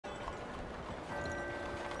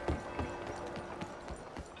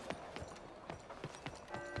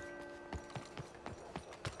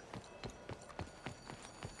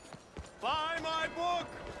book!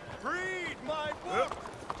 Read my book!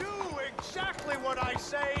 Do exactly what I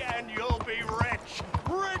say and you'll be rich!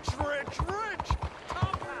 Rich, rich, rich!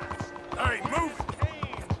 Top hats! Hey, move!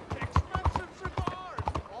 Canes! Expensive cigars!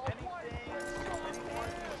 All white!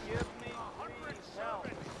 Give me 100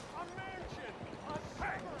 servants! A mansion! A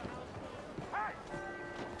sailor house! Hey!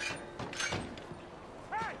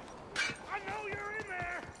 Hey! I know you're in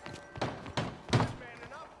there! I'm man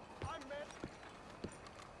enough! I'm man...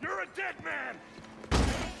 You're a dead man!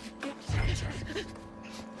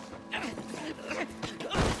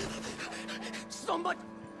 Somebody...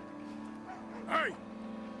 Hey!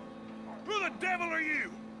 Who the devil are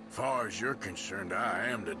you? Far as you're concerned, I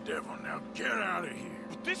am the devil. Now get out of here.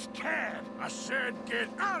 This cad! I said get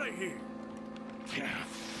out of here!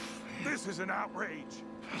 This is an outrage.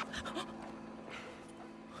 I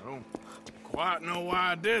don't quite know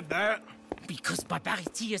why I did that. Because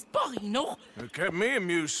barbarity is boring, no? It kept me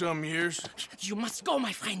amused some years. You must go,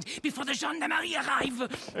 my friend, before the gendarmerie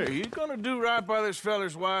arrive. Hey, you gonna do right by this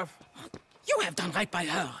feller's wife? You have done right by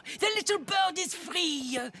her. The little bird is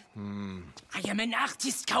free. I am an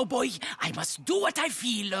artist, cowboy. I must do what I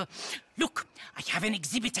feel. Look, I have an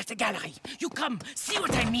exhibit at the gallery. You come, see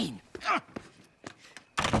what I mean.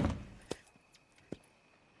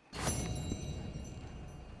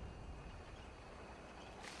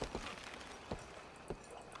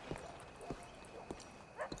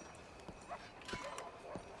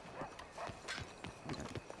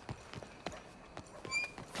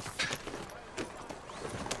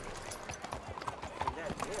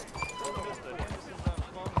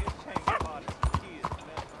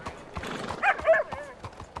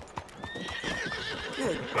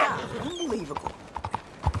 Good God, unbelievable.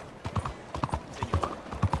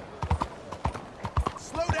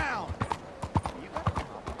 Slow down!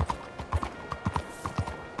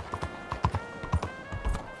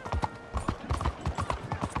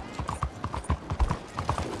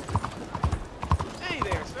 Hey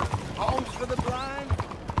there, sir. Homes for the blind?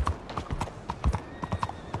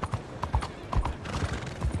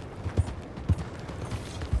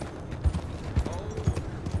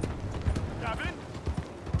 Gavin?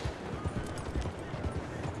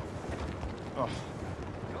 Oh.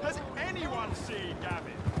 Has anyone seen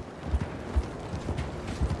Gavin?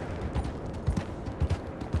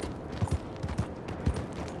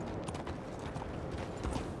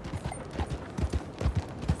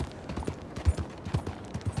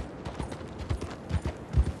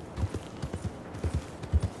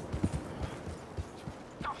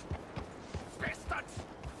 Bastards!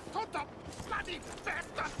 Total bloody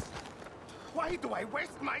bastards! Why do I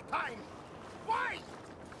waste my time? Why?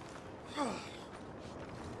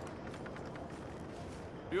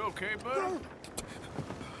 You okay, bud?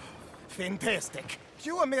 Fantastic.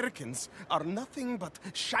 You Americans are nothing but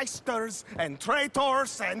shysters and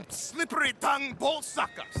traitors and slippery-tongued bull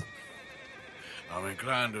suckers. I'm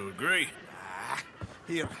inclined to agree.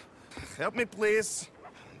 Here, help me, please.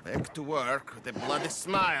 Back to work with a bloody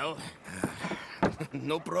smile.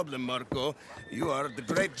 No problem, Marco. You are the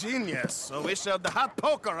great genius, so we shall the hot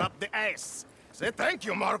poker up the ass. Say thank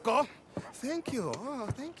you, Marco. Thank you. Oh,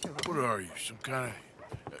 thank you. What are you, some kind of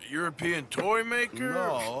European toy maker?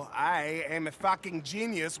 No, I am a fucking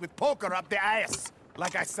genius with poker up the ass,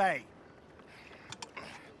 like I say.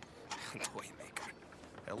 Toy maker.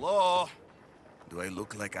 Hello? Do I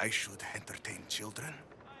look like I should entertain children?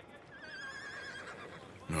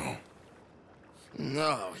 No.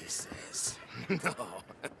 No, he says. No.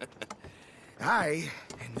 I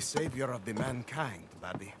am the savior of the mankind,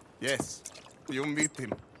 buddy. Yes, you meet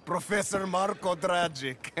him. Professor Marco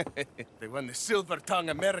Dragic. The one the silver-tongued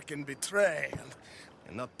American betrayed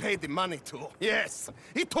and not paid the money to. Yes,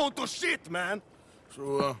 he total shit, man.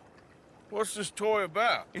 So, what's this toy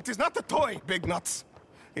about? It is not a toy, Big Nuts.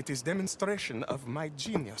 It is demonstration of my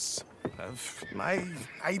genius, of my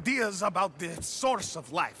ideas about the source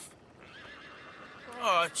of life.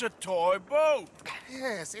 Oh, it's a toy boat.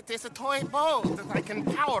 Yes, it is a toy boat that I can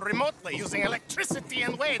power remotely using electricity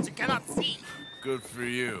in ways you cannot see. Good for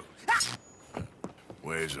you.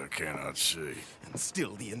 Ways I cannot see. And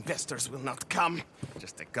still the investors will not come.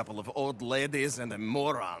 Just a couple of old ladies and a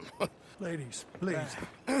moron. Ladies, please.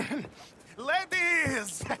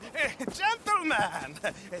 Ladies! Gentlemen!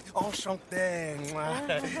 Enchanté.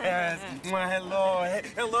 Hello.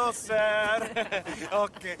 Hello, sir.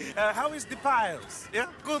 Okay. How is the piles? Yeah?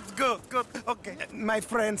 Good. Okay. My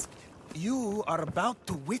friends, you are about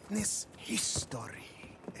to witness history.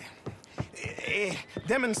 A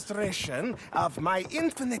demonstration of my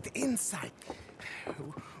infinite insight.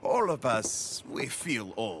 All of us, we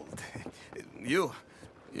feel old. You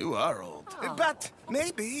are old. But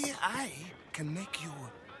maybe I can make you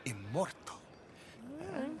immortal.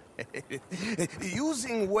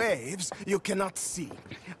 Using waves you cannot see,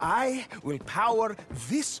 I will power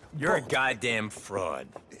this You're a boat. goddamn fraud.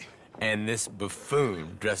 And this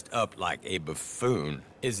buffoon, dressed up like a buffoon,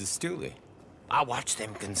 is a stoolie. I watched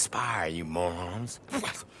them conspire, you morons.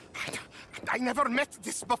 I never met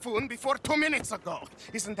this buffoon before 2 minutes ago.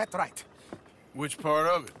 Isn't that right? Which part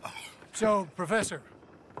of it? So, Professor,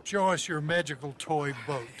 show us your magical toy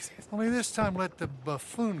boat. Only this time let the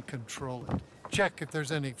buffoon control it. Check if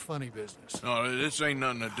there's any funny business. No, this ain't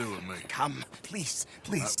nothing to do with me. Come, please,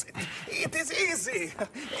 please. It is easy.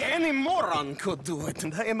 Any moron could do it,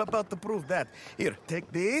 and I am about to prove that. Here, take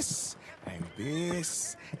this,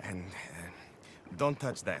 and don't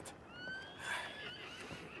touch that.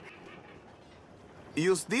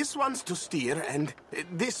 Use these ones to steer, and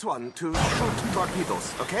this one to shoot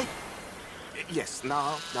torpedoes, okay? Yes,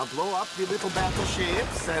 now blow up the little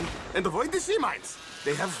battleships, and avoid the sea mines.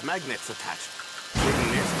 They have magnets attached. Make a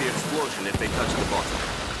nasty explosion if they touch the bottom.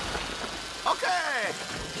 Okay!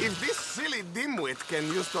 If this silly dimwit can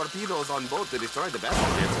use torpedoes on boat to destroy the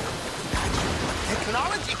battleships, imagine what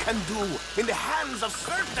technology can do in the hands of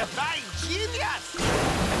certified genius!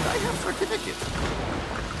 And I have certificate.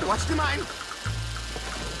 Watch the mine.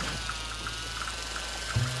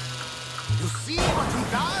 You see what he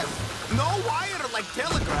does? No wire like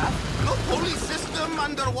telegraph, no pulley system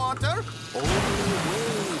underwater, only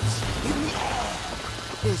waves in the air.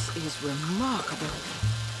 This is remarkable.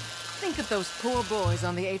 Think of those poor boys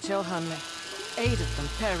on the H.L. Hunley. 8 of them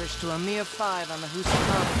perished to a mere 5 on the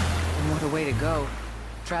Housatonic. And what a way to go.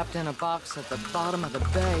 Trapped in a box at the bottom of the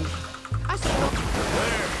bay. I suppose...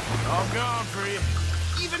 There, all gone for you.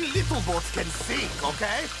 Even little boats can sink,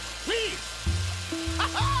 okay? Please!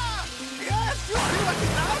 Ha-ha! Yes, you see what he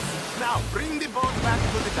does? Now, bring the boat back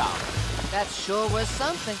to the dock. that sure was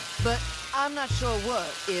something. But I'm not sure what,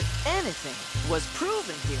 if anything, was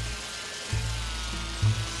proven here.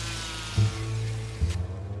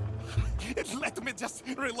 Let me just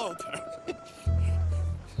reload her.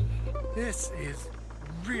 This is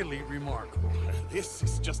really remarkable. This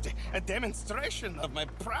is just a demonstration of my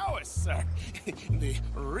prowess, sir. The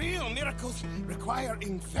real miracles require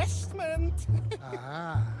investment.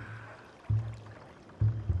 Ah.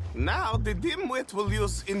 Now the dimwit will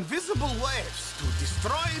use invisible waves to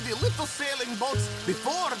destroy the little sailing boats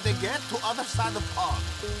before they get to other side of pond.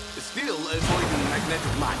 Still avoiding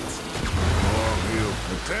magnetic mines. Or he'll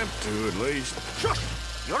attempt to, at least. Shush!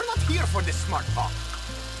 You're not here for this smart talk.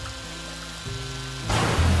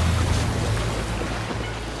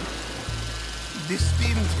 The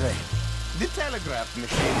steam train, the telegraph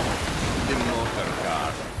machine, the motor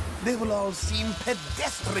car. They will all seem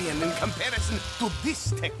pedestrian in comparison to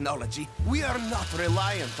this technology. We are not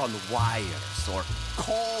reliant on wires or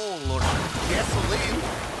coal or gasoline.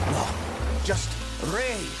 No, just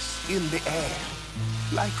rays in the air,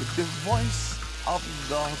 like the voice of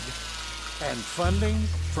God. And funding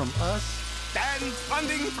from us? And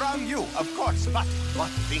funding from you, of course. But what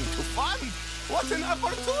thing to fund? What an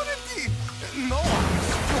opportunity! No one is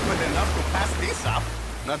stupid enough to pass this up.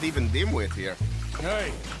 Not even Dimwit here.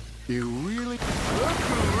 Hey, You really... look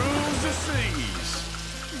who rules the seas.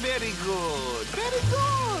 Very good, very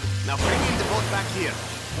good. Now bring in the boat back here.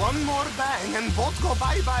 One more bang and boat go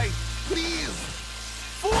bye-bye. Please.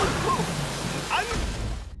 Foolproof.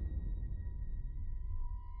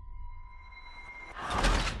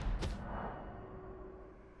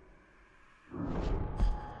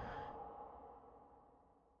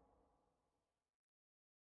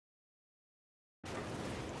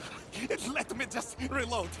 Let me just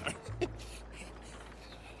reload her.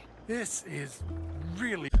 This is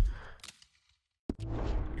really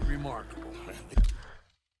remarkable.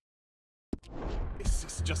 This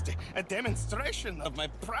is just a demonstration of my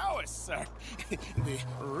prowess, sir. The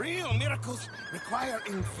real miracles require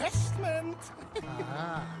investment.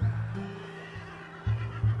 Ah.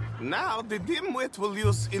 Now the dimwit will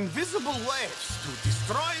use invisible waves to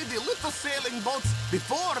destroy the little sailing boats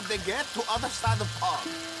before they get to other side of pond.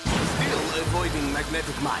 Still avoiding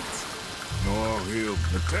magnetic mines. Or he'll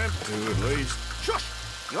attempt to, at least. Shush!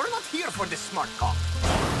 You're not here for this smart talk.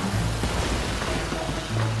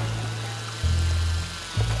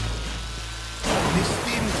 The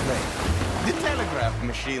steam train, the telegraph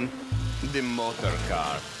machine, the motor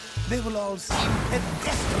car. They will all seem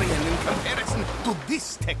pedestrian in comparison to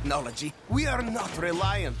this technology. We are not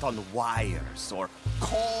reliant on wires or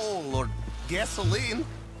coal or gasoline.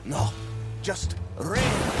 No, just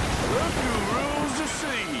rain. Look who rules the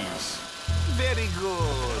seas. Very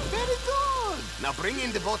good, very good. Now bring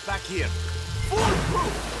in the boat back here.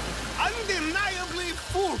 Foolproof. Undeniably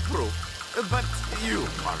foolproof. But you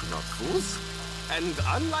are not fools. And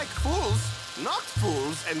unlike fools, not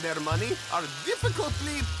fools and their money are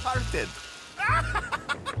difficultly parted.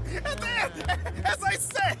 As I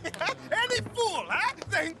say, any fool, huh?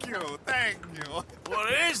 Thank you, thank you.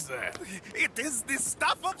 What is that? It is the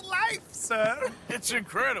stuff of life, sir. It's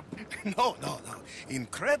incredible. No.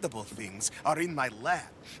 Incredible things are in my lab,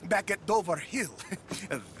 back at Dover Hill.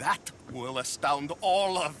 That will astound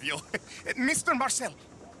all of you. Mr. Marcel,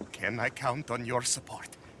 can I count on your support?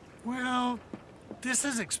 Well, this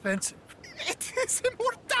is expensive. It is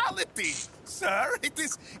immortality, sir. It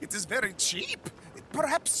is very cheap.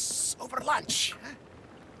 Perhaps over lunch.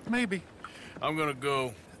 Maybe. I'm gonna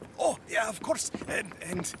go. Oh, yeah, of course.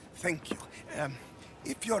 And thank you.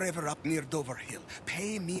 If you're ever up near Dover Hill,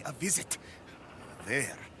 pay me a visit.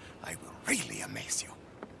 There, I will really amaze you.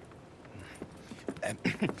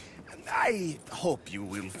 I hope you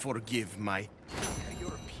will forgive my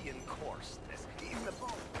European course in the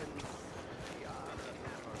boat.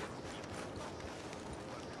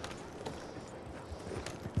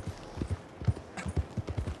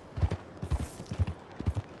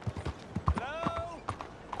 Hello?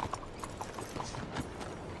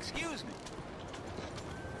 Excuse me.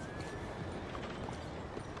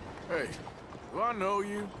 Hey, do I know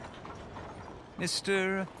you?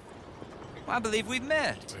 Mr. I believe we've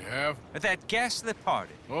met. We have? At that ghastly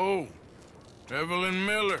party. Oh, Evelyn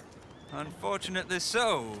Miller. Unfortunately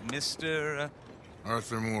so, Mr.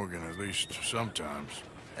 Arthur Morgan, at least sometimes.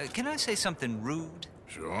 Can I say something rude?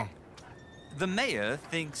 Sure. The mayor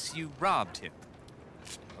thinks you robbed him.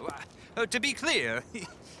 To be clear,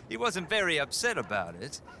 he wasn't very upset about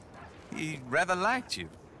it. He rather liked you.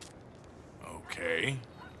 Okay.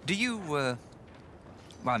 Do you, well,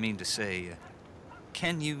 I mean to say,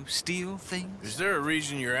 can you steal things? Is there a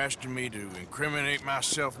reason you're asking me to incriminate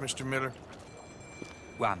myself, Mr. Miller?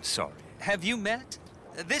 Well, I'm sorry. Have you met?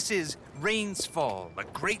 This is Rains Fall, a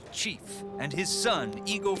great chief, and his son,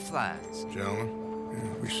 Eagle Flies. Gentlemen?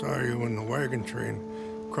 Yeah, we saw you in the wagon train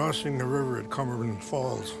crossing the river at Cumberland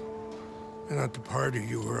Falls. And at the party,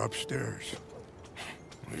 you were upstairs.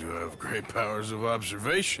 You have great powers of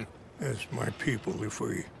observation. As my people, if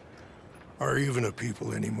we are even a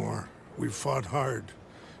people anymore. We've fought hard.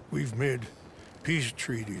 We've made peace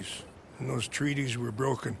treaties. And those treaties were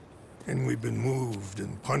broken. And we've been moved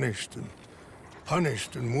and punished and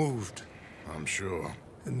punished and moved. I'm sure.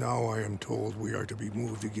 And now I am told we are to be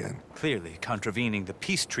moved again. Clearly contravening the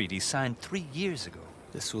peace treaty signed 3 years ago.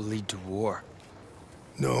 This will lead to war.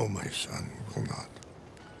 No, my son, will not.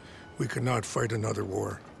 We cannot fight another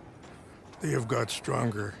war. They have got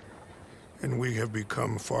stronger, and we have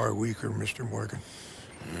become far weaker, Mr. Morgan.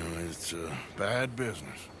 Well, it's bad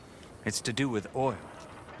business. It's to do with oil.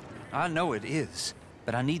 I know it is,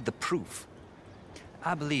 but I need the proof.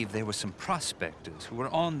 I believe there were some prospectors who were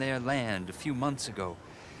on their land a few months ago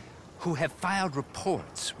who have filed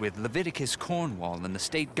reports with Leviticus Cornwall and the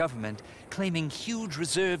state government claiming huge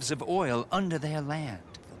reserves of oil under their land.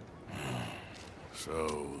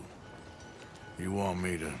 So, you want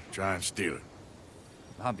me to try and steal it?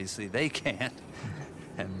 Obviously they can't.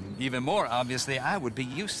 And even more obviously, I would be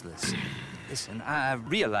useless. Listen, I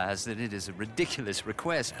realize that it is a ridiculous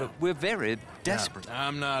request, but we're very desperate. Now,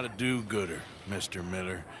 I'm not a do-gooder, Mr.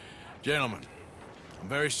 Miller. Gentlemen, I'm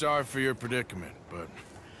very sorry for your predicament, but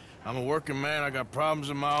I'm a working man. I got problems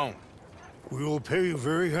of my own. We will pay you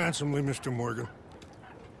very handsomely, Mr. Morgan.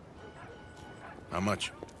 How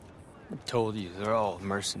much? I told you, they're all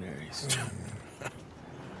mercenaries.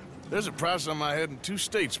 There's a price on my head in 2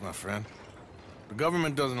 states, my friend. The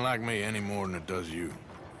government doesn't like me any more than it does you.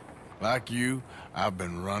 Like you, I've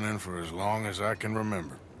been running for as long as I can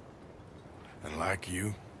remember. And like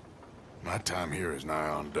you, my time here is nigh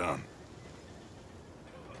on done.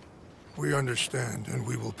 We understand, and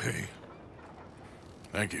we will pay.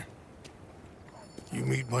 Thank you. You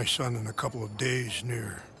meet my son in a couple of days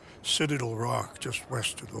near Citadel Rock, just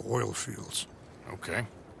west of the oil fields. Okay.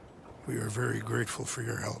 We are very grateful for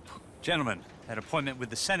your help. Gentlemen, that appointment with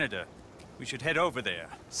the senator. We should head over there.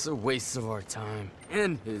 It's a waste of our time.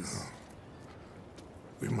 And his.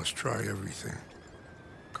 We must try everything.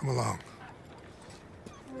 Come along.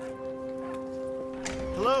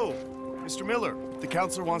 Hello, Mr. Miller. The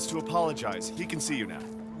counselor wants to apologize. He can see you now.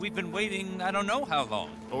 We've been waiting I don't know how long.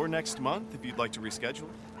 Or next month, if you'd like to reschedule.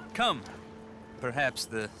 Come. Perhaps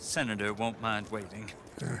the senator won't mind waiting.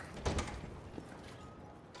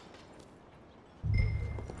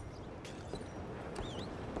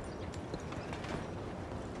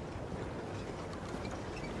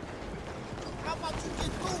 How about you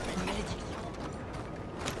get moving?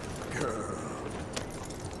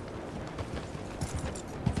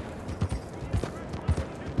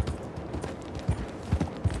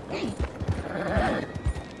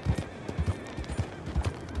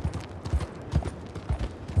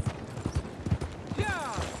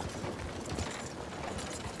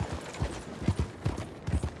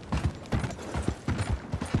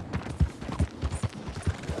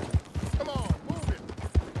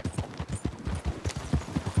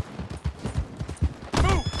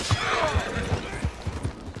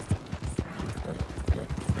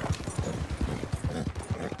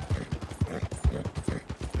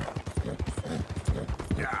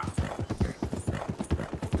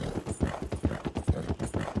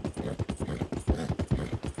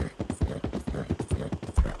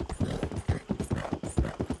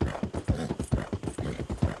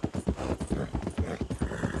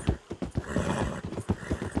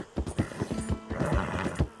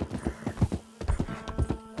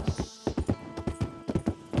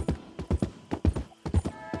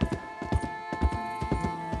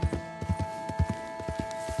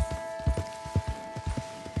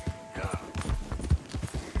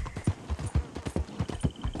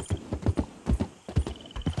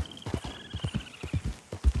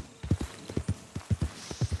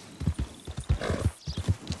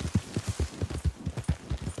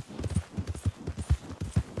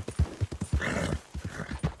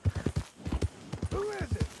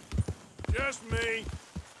 me.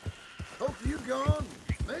 Hope you gone.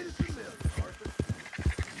 Made us a million, Arthur.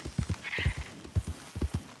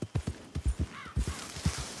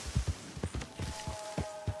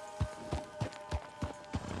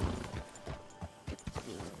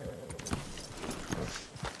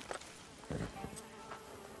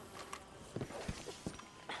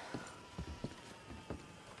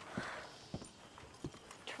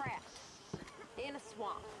 Trapped in a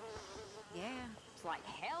swamp. Yeah, it's like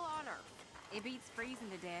hell on earth. It beats freezing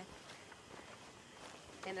to death.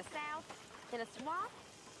 In the south, in a swamp?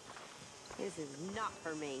 This is not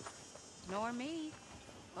for me. Nor me,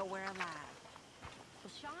 but we're alive.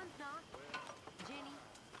 Well, Sean's not. Jenny,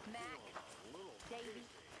 Mac, Davy,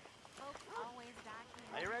 folks always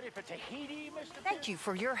die. Are you ready for Tahiti, Mr. Thank you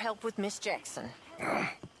for your help with Miss Jackson.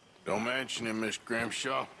 Don't mention it, Miss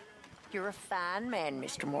Grimshaw. You're a fine man,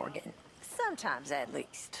 Mr. Morgan. Sometimes, at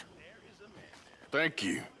least. Thank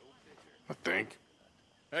you, I think.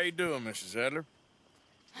 How you doing, Mrs. Adler?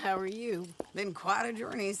 How are you? Been quite a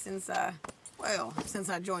journey since I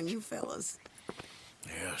joined you fellas.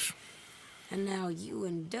 Yes. And now you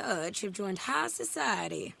and Dutch have joined high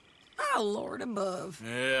society. Oh, Lord above.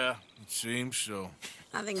 Yeah, it seems so.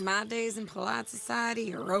 I think my days in polite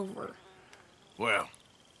society are over. Well,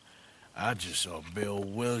 I just saw Bill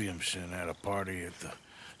Williamson at a party at the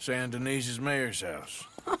San Denise's mayor's house.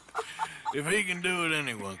 If he can do it,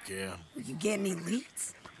 anyone can. Will you get any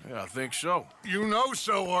leads? Yeah, I think so. You know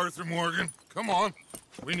so, Arthur Morgan. Come on.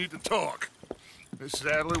 We need to talk.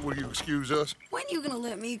 Mrs. Adler, will you excuse us? When you gonna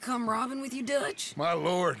let me come robbing with you, Dutch? My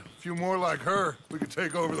lord, a few more like her, we could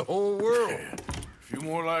take over the whole world. Yeah. A few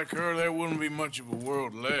more like her, there wouldn't be much of a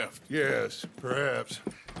world left. Yes, perhaps.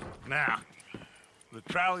 Now, the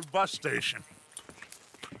trolley bus station.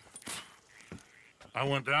 I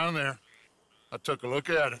went down there. I took a look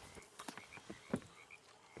at it.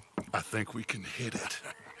 I think we can hit it.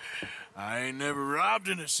 I ain't never robbed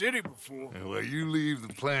in a city before. Yeah, well, you leave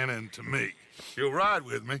the planning to me. You'll ride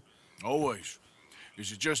with me? Always.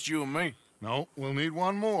 Is it just you and me? No, we'll need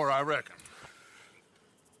one more, I reckon.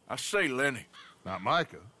 I say Lenny. Not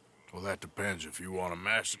Micah. Well, that depends if you want a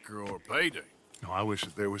massacre or a payday. No, I wish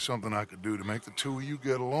that there was something I could do to make the two of you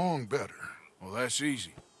get along better. Well, that's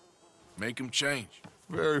easy. Make him change.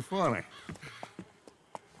 Very funny.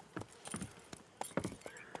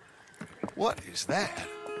 What is that?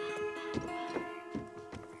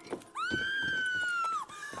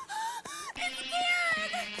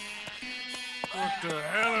 What the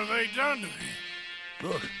hell have they done to me?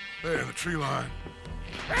 Look, there in the tree line.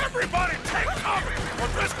 Everybody take cover! The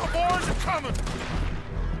Driscoll boys are coming!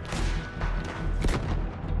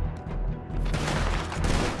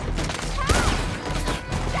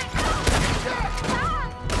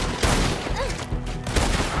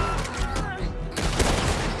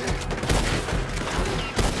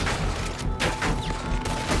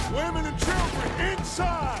 Women and children,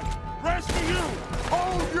 inside! Rest of you,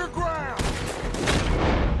 hold your ground!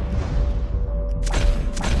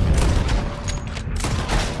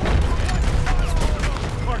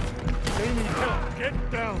 They need help. Get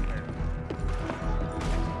down there.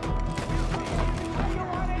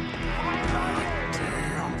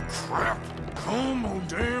 Damn crap. Come on,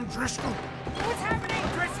 damn Driscoll. What's happening,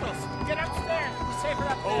 Driscolls? Get upstairs. We're safer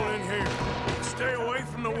up Hold there. in here. Stay away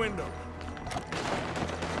from the window.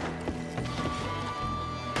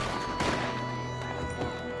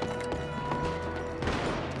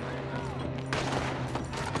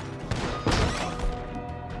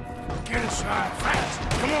 Get inside, fast!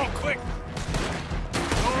 Come on, quick!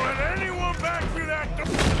 Don't let anyone back through that door!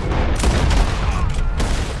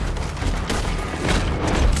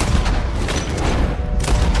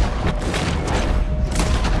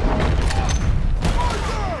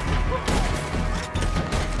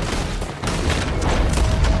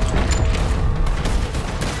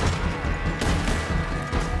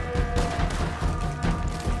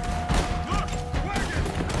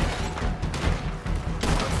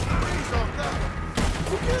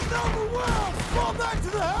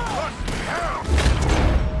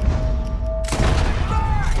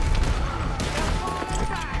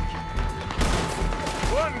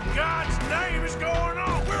 What in God's name is going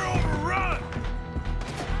on? We're overrun!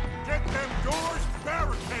 Get them doors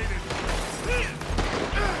barricaded!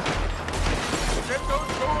 Get those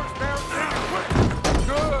doors barricaded quick!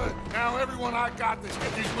 Good! Now, everyone, I got this.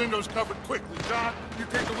 Get these windows covered quickly. John, you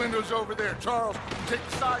take the windows over there. Charles, you take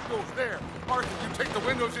the side doors there. Arthur, you take the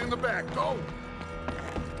windows in the back. Go!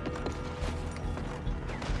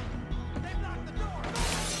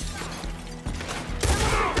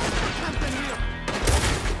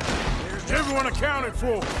 Everyone accounted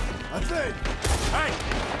for. I think. Hey,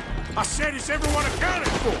 I said, is everyone accounted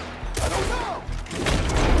for? I don't know.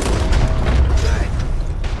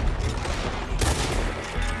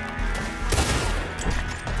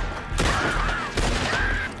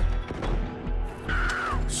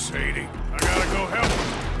 Sadie, I gotta go help him.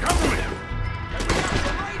 Cover me!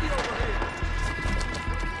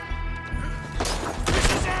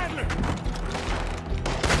 Mrs. Adler!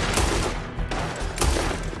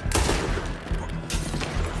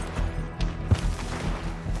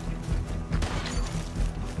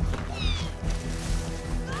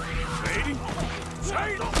 Sadie?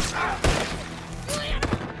 Sadie!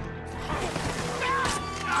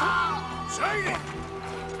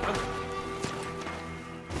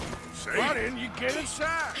 Sadie! Why didn't you get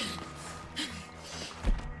inside?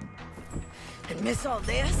 And miss all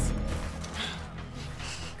this?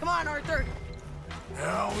 Come on, Arthur.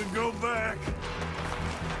 Now we go back.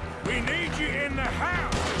 We need you in the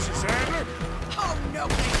house, Mrs. Adler. Oh, no,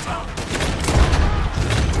 they don't.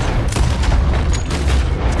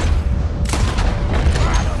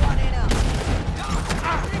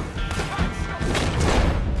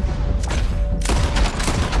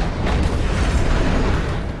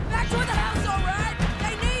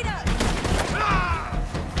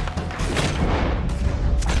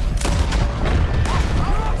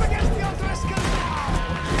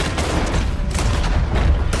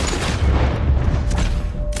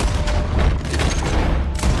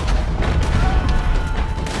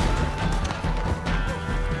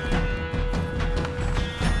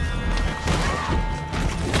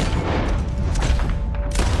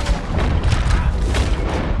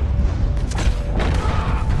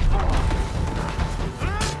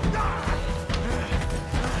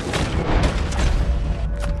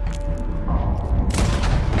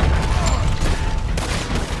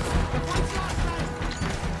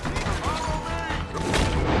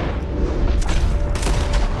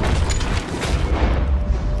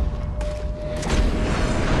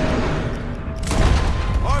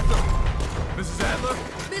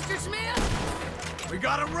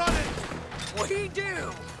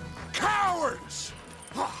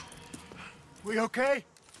 We okay?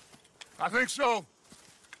 I think so.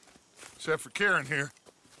 Except for Karen here.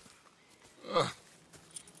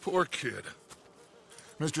 Poor kid.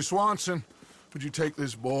 Mr. Swanson, would you take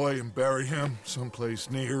this boy and bury him someplace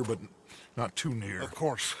near, but not too near? Of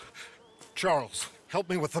course. Charles, help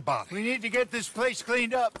me with the body. We need to get this place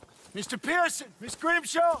cleaned up. Mr. Pearson, Miss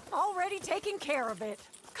Grimshaw. Already taking care of it.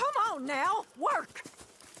 Come on now, work.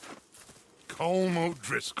 Colm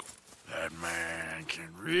O'Driscoll. That man can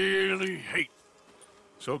really hate.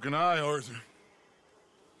 So can I, Arthur.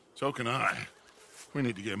 So can I. We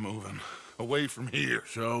need to get moving. Away from here.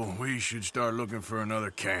 So we should start looking for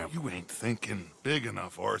another camp. You ain't thinking big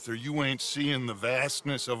enough, Arthur. You ain't seeing the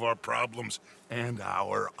vastness of our problems and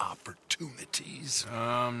our opportunities.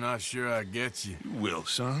 I'm not sure I get you. You will,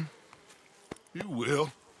 son. You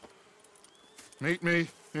will. Meet me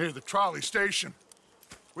near the trolley station.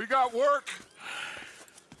 We got work.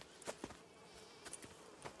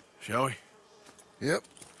 Shall we? Yep.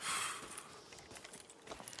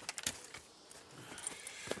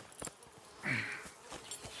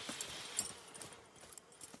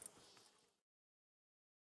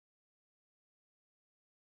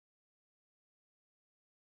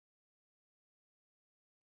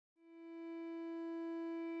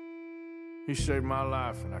 He saved my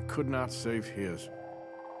life, and I could not save his.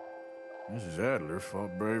 Mrs. Adler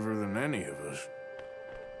fought braver than any of us.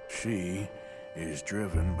 She is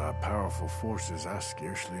driven by powerful forces I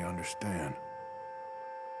scarcely understand.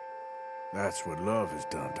 That's what love has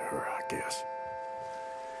done to her, I guess.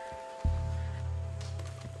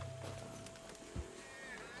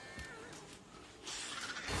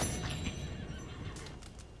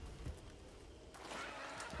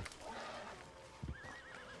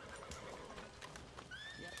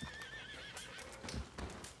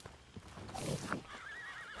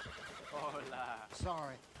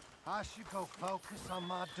 Sorry. I should go focus on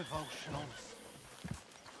my devotionals.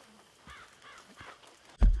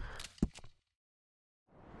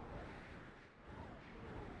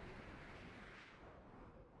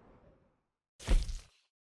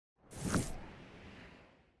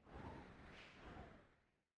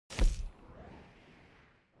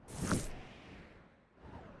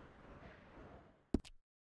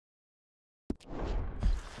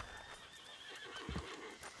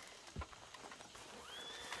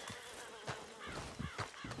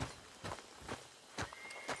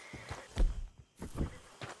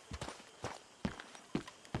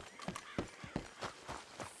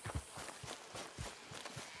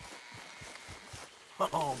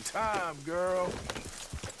 On time, girl.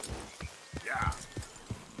 Yeah.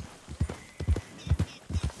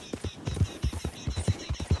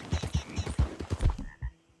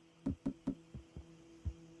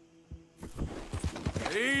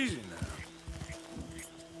 Easy now.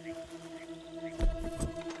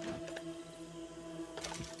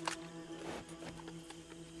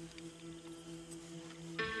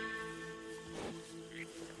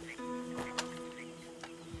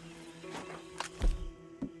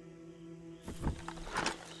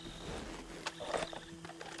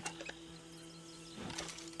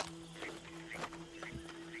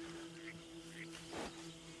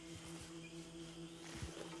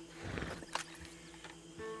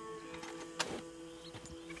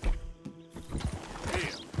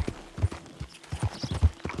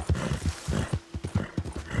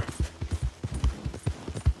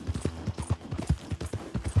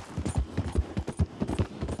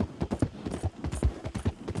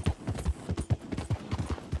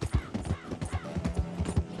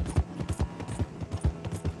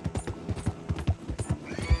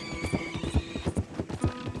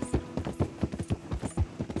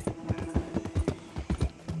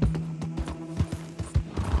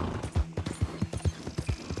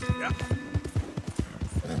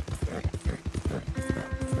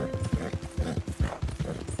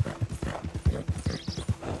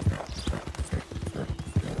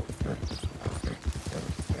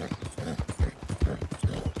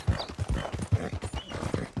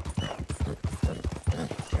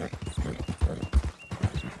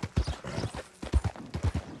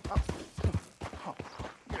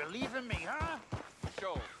 Leaving me, huh?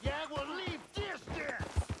 Sure. Yeah, well, leave this then.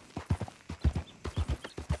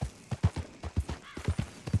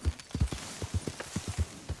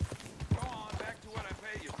 Go on, back to what I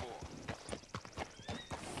pay you for.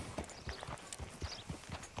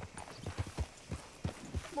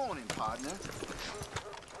 Morning, partner.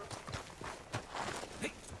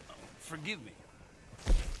 Hey, forgive me.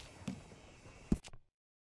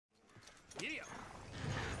 Giddy up.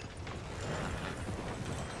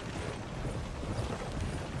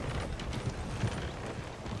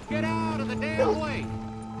 Get out of the damn way!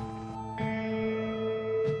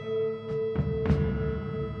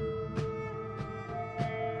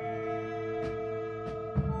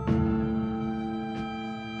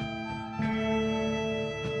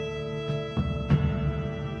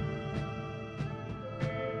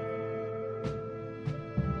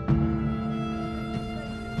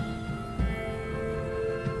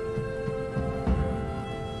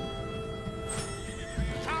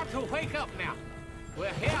 Time to wake up now.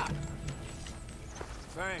 We're here.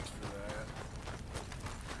 Thanks for that.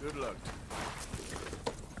 Good luck to you.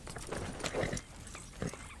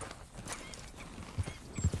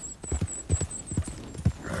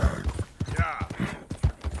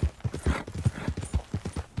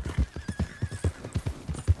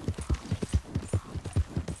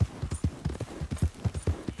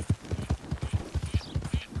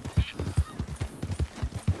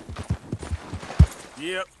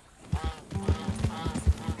 Yeah. Yep.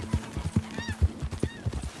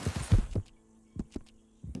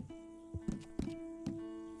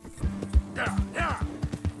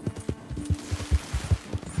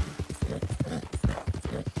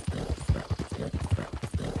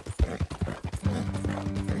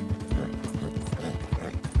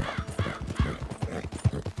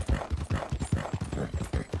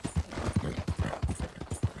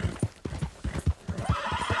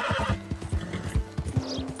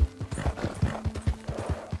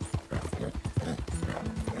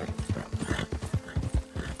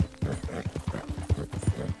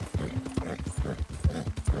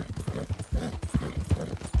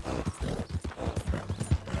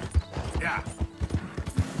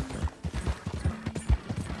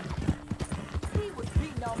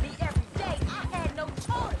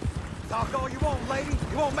 Talk all you want, lady.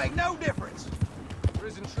 It won't make no difference.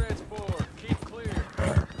 Prison transport. Keep clear.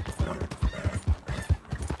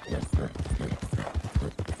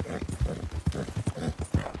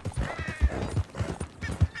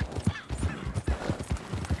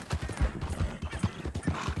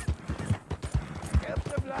 Help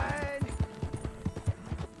the blind.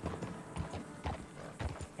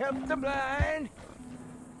 Help the blind.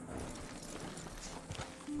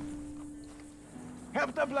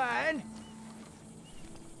 Help the blind.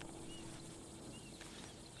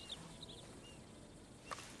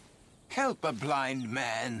 Help a blind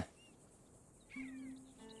man.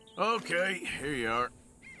 Okay, here you are.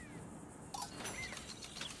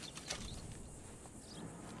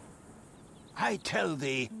 I tell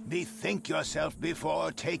thee, bethink yourself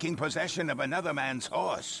before taking possession of another man's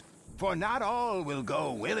horse, for not all will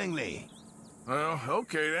go willingly. Well,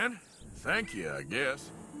 okay then. Thank you, I guess.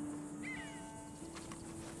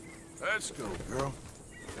 Let's go, girl.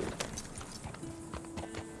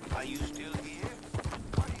 Are you still here?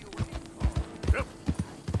 What are you waiting for? Yep.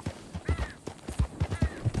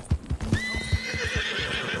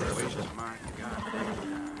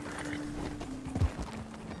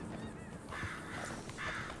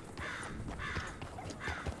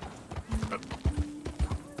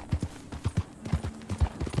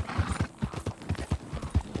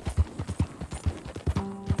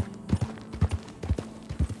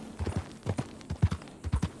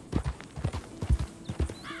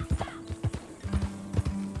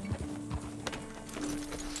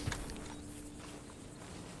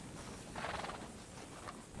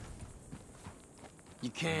 You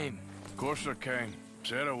came. Of course I came.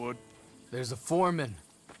 Said I would. There's a foreman.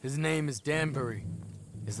 His name is Danbury.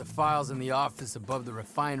 There's the files in the office above the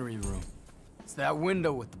refinery room. It's that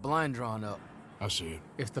window with the blind drawn up. I see it.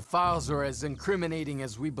 If the files are as incriminating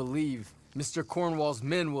as we believe, Mr. Cornwall's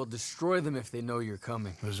men will destroy them if they know you're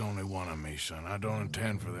coming. There's only one of me, son. I don't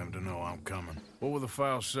intend for them to know I'm coming. What will the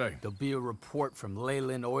files say? There'll be a report from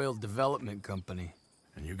Leyland Oil Development Company.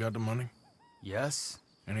 And you got the money? Yes.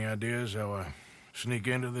 Any ideas how I sneak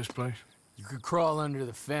into this place? You could crawl under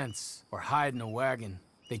the fence or hide in a wagon.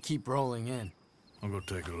 They keep rolling in. I'll go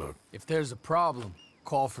take a look. If there's a problem,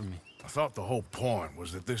 call for me. I thought the whole point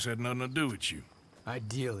was that this had nothing to do with you.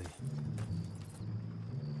 Ideally.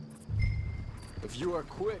 If you are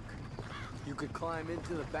quick, you could climb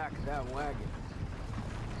into the back of that wagon.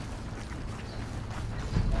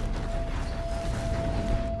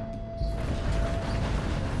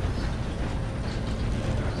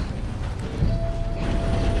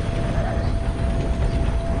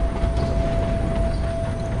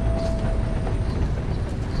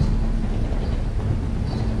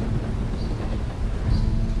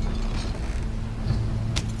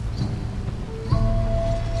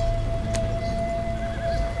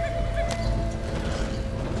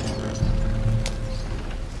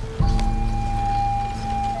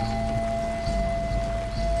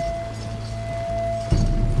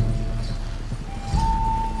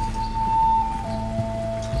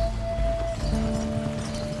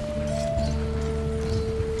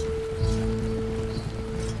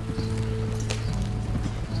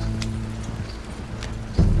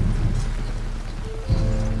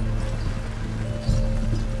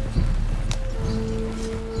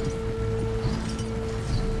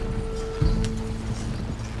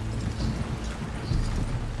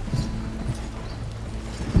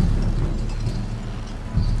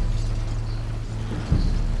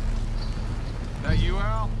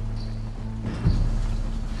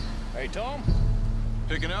 Hey, Tom?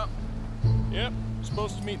 Picking up? Yep.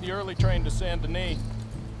 Supposed to meet the early train to Saint Denis.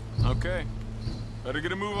 Okay. Better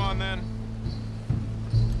get a move on then.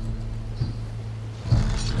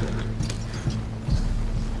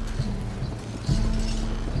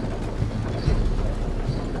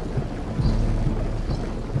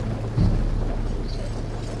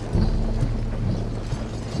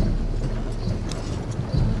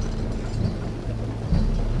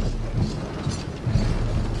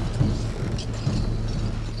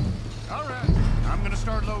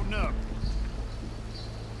 Start loading up.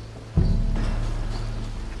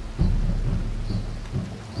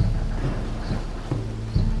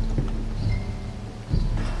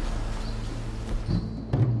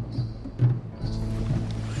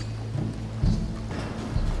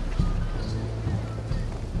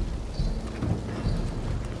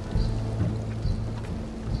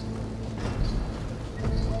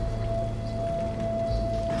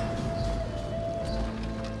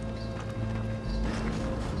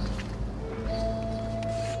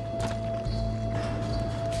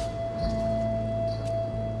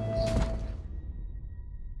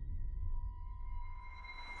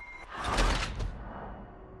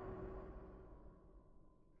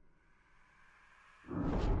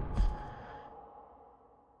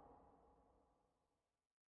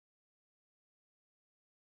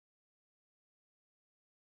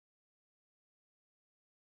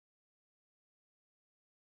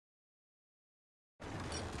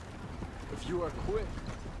 If you are quick,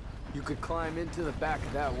 you could climb into the back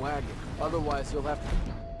of that wagon. Otherwise, you'll have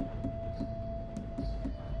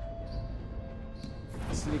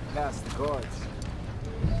to sneak past the guards.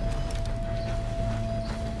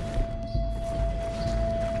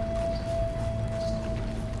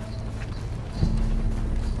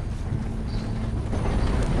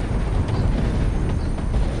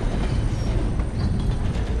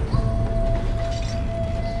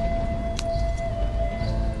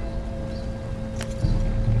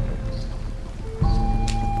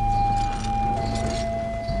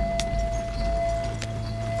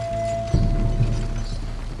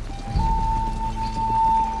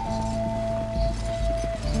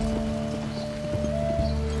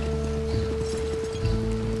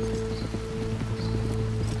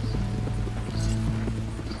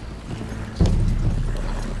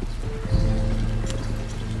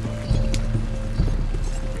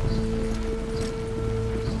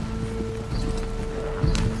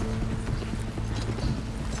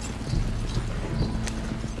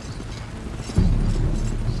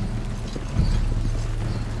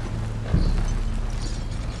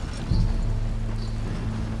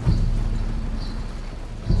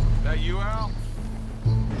 You, Al?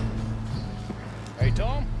 Hey,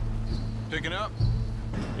 Tom? Picking up?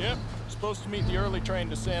 Yep. Supposed to meet the early train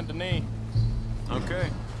to Saint Denis. Okay.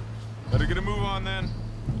 Better get a move on then.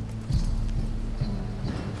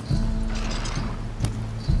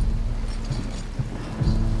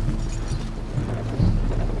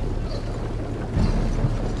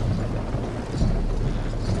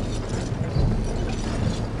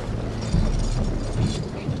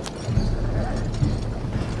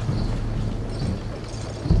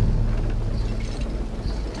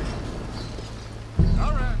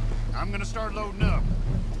 All right, I'm gonna start loading up.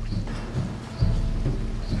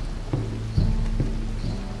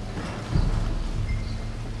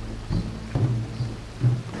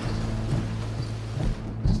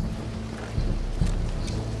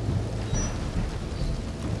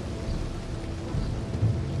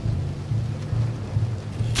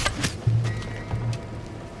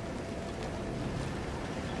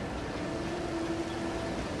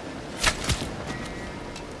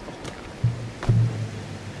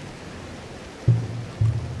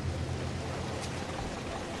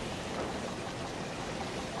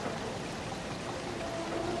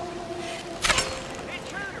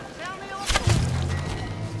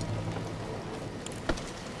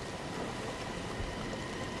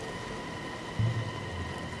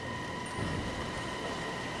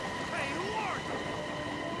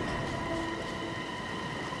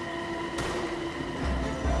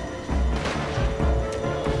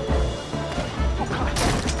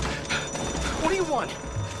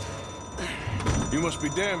 You must be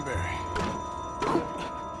Danbury.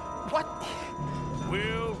 What?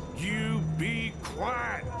 Will you be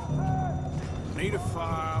quiet? Need a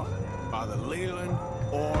file by the Leland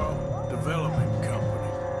Oil Development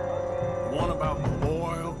Company. The one about the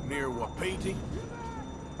oil near Wapiti?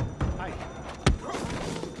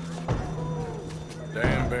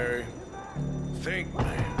 Danbury, think,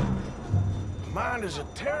 man. Mind is a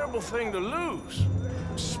terrible thing to lose,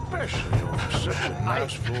 especially over such a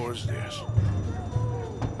nice floor as this.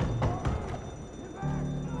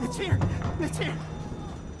 It's here! It's here!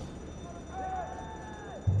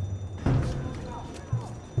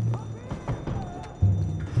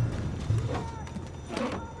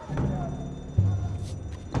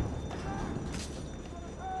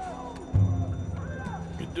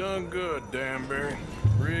 You done good, Danbury.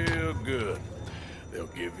 Real good. They'll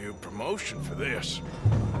give you a promotion for this.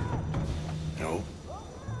 No,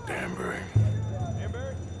 Danbury.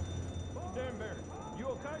 Danbury? Danbury, you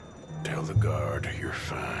okay? Tell the guard you're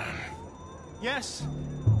fine. Yes.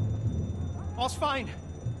 All's fine.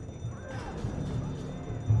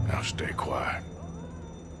 Now stay quiet.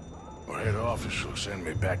 Or head office will send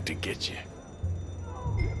me back to get you.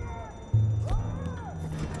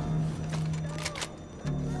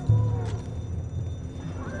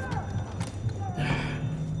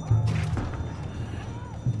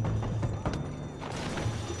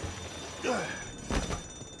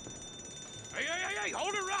 Hey,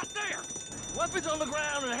 hold it right there! Weapons on the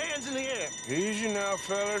ground and hands in the air. Easy now,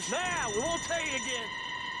 fellas. Now, we won't tell you again.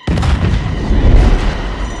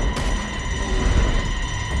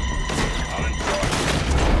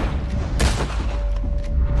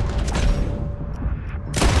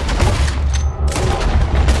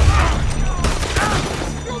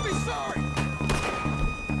 You'll be sorry!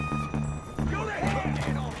 Go to hell,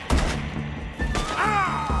 on.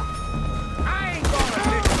 I ain't gonna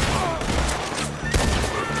hit you.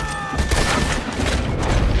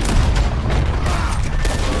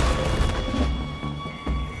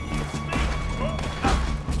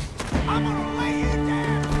 I'm gonna lay you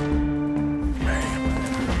down.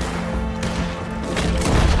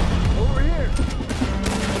 Over here.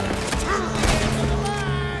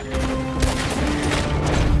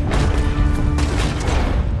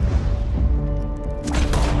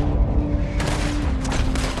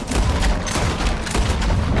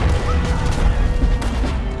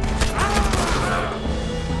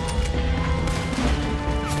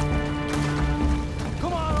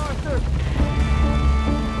 Come on, Arthur.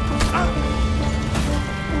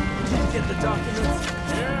 Did you get the documents?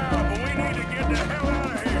 Yeah, but we need to get the hell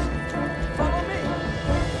out of here. Follow me.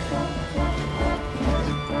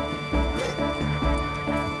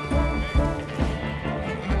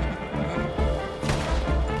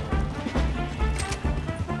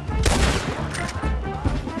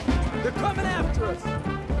 They're coming after us.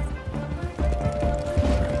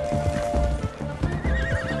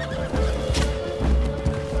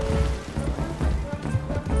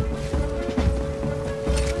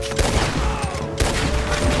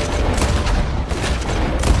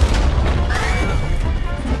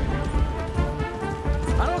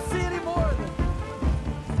 I don't see any more of them.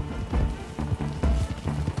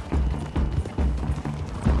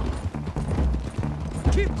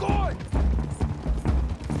 Keep going!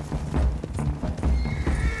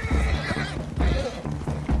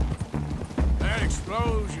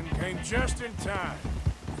 just in time.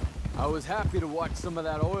 I was happy to watch some of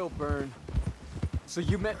that oil burn. So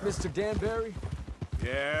you met Mr. Danbury?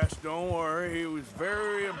 Yes, don't worry. He was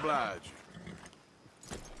very obliging.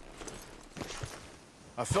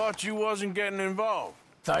 I thought you wasn't getting involved.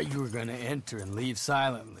 Thought you were gonna enter and leave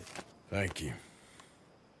silently. Thank you.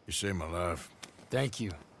 You saved my life. Thank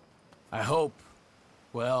you. I hope.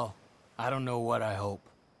 Well, I don't know what I hope.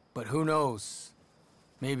 But who knows?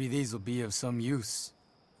 Maybe these will be of some use.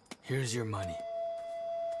 Here's your money.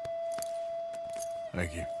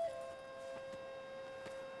 Thank you.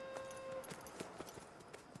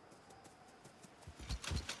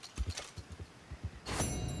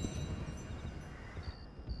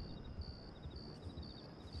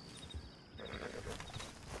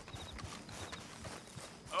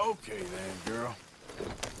 Okay then, girl.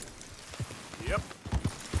 Yep.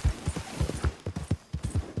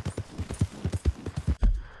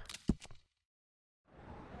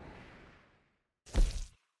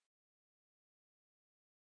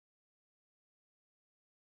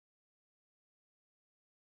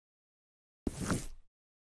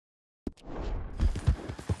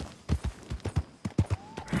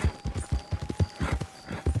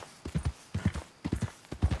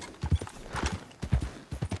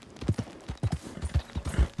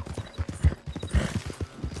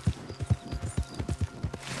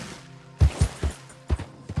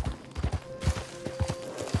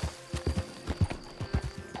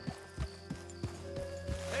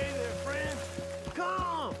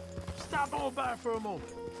 By for a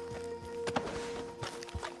moment.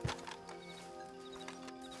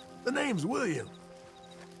 The name's William.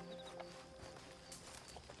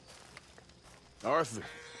 Arthur.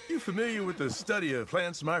 You familiar with the study of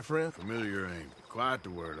plants, my friend? Familiar ain't quite the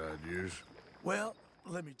word I'd use. Well,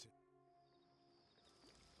 let me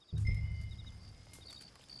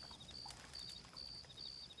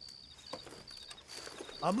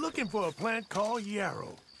I'm looking for a plant called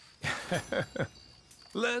yarrow.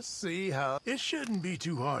 Let's see how... It shouldn't be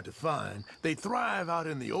too hard to find. They thrive out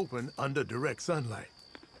in the open under direct sunlight.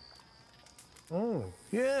 Oh,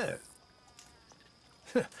 yeah.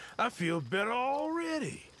 I feel better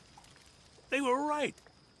already. They were right.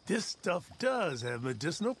 This stuff does have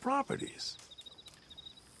medicinal properties.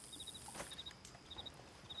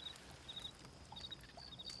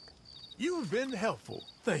 You've been helpful.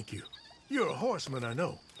 Thank you. You're a horseman, I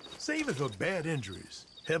know. Save it for bad injuries.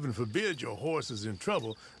 Heaven forbid your horse is in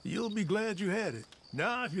trouble. You'll be glad you had it.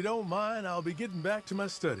 Now, if you don't mind, I'll be getting back to my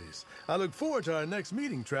studies. I look forward to our next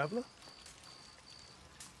meeting, traveler.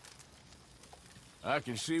 I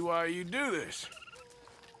can see why you do this.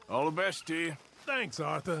 All the best to you. Thanks,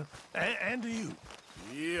 Arthur. And to you.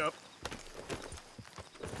 Yep.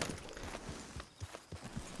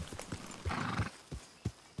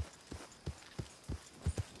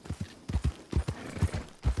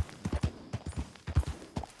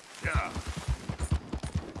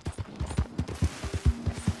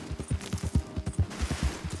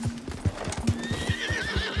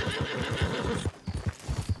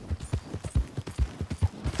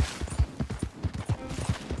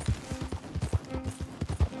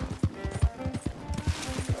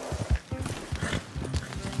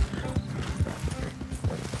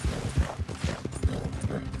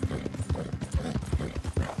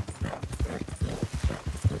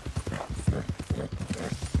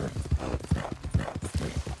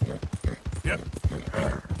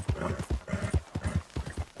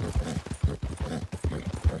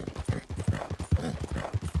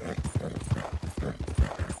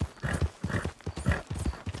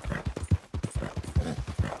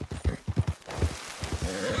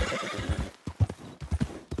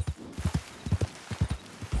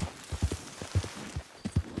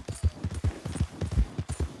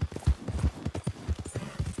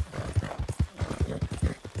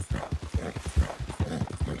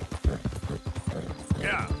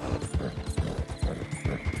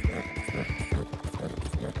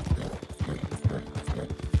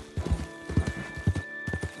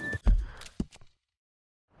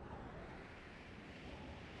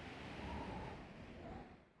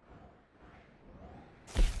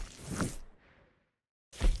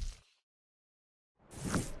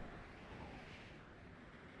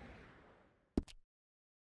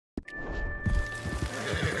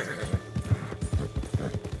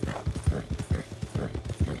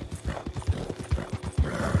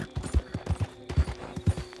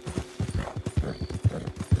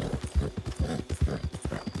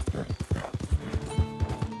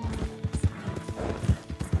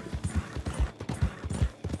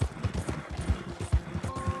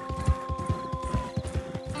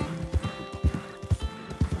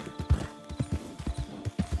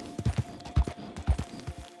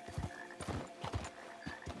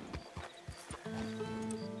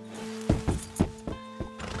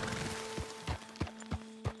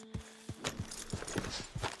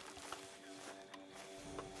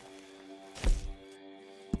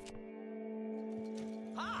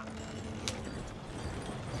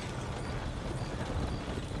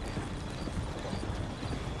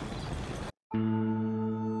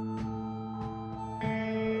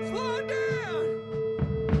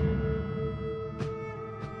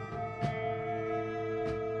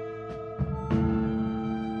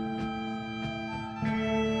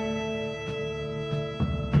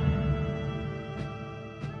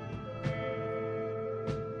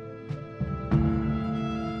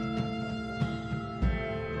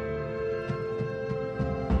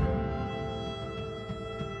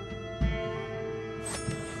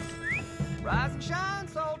 shine,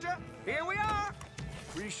 soldier. Here we are.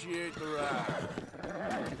 Appreciate the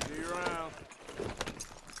ride. See you around.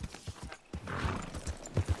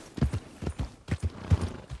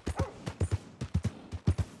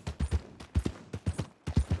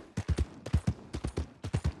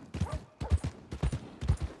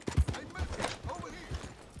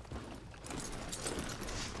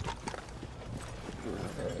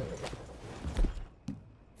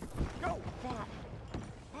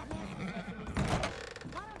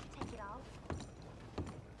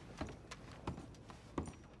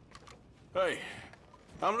 Hey,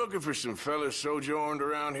 I'm looking for some fellas sojourned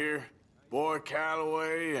around here. Boy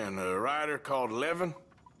Calloway and a rider called Levin.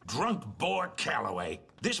 Drunk Boy Calloway.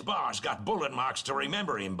 This bar's got bullet marks to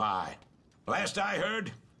remember him by. Last I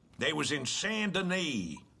heard, they was in Saint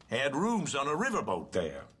Denis. Had rooms on a riverboat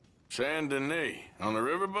there. Saint Denis? On the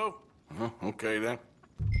riverboat? Okay then.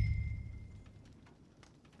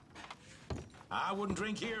 I wouldn't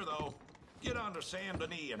drink here, though. Get on to Saint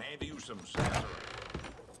Denis and hand you some sarsaparilla.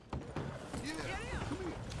 Yeah, come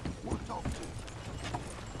here. Want to talk to you.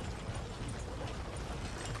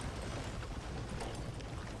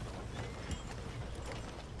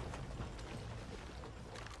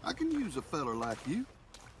 I can use a feller like you.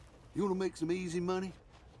 You want to make some easy money?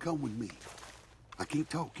 Come with me. I can't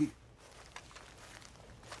talk here.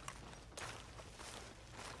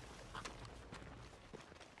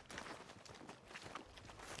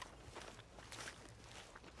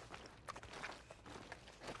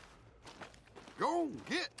 Go on,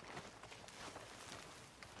 get.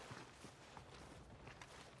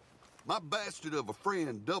 My bastard of a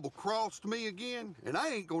friend double-crossed me again, and I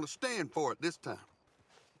ain't gonna stand for it this time.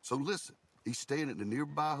 So listen, he's staying at the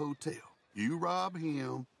nearby hotel. You rob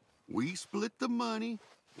him, we split the money.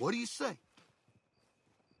 What do you say?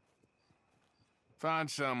 Find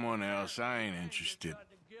someone else. I ain't interested.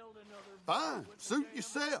 Fine, suit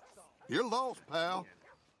yourself. You're lost, pal.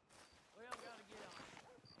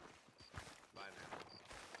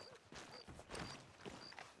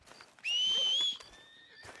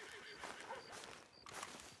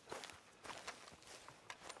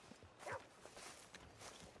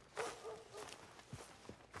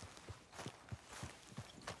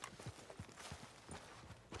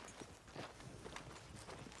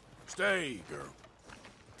 Stay, girl.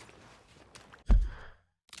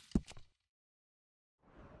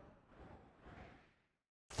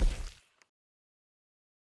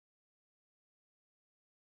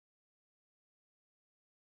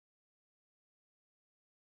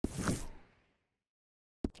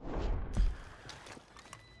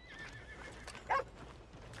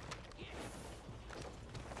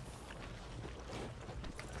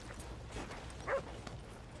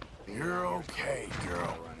 You're okay, girl.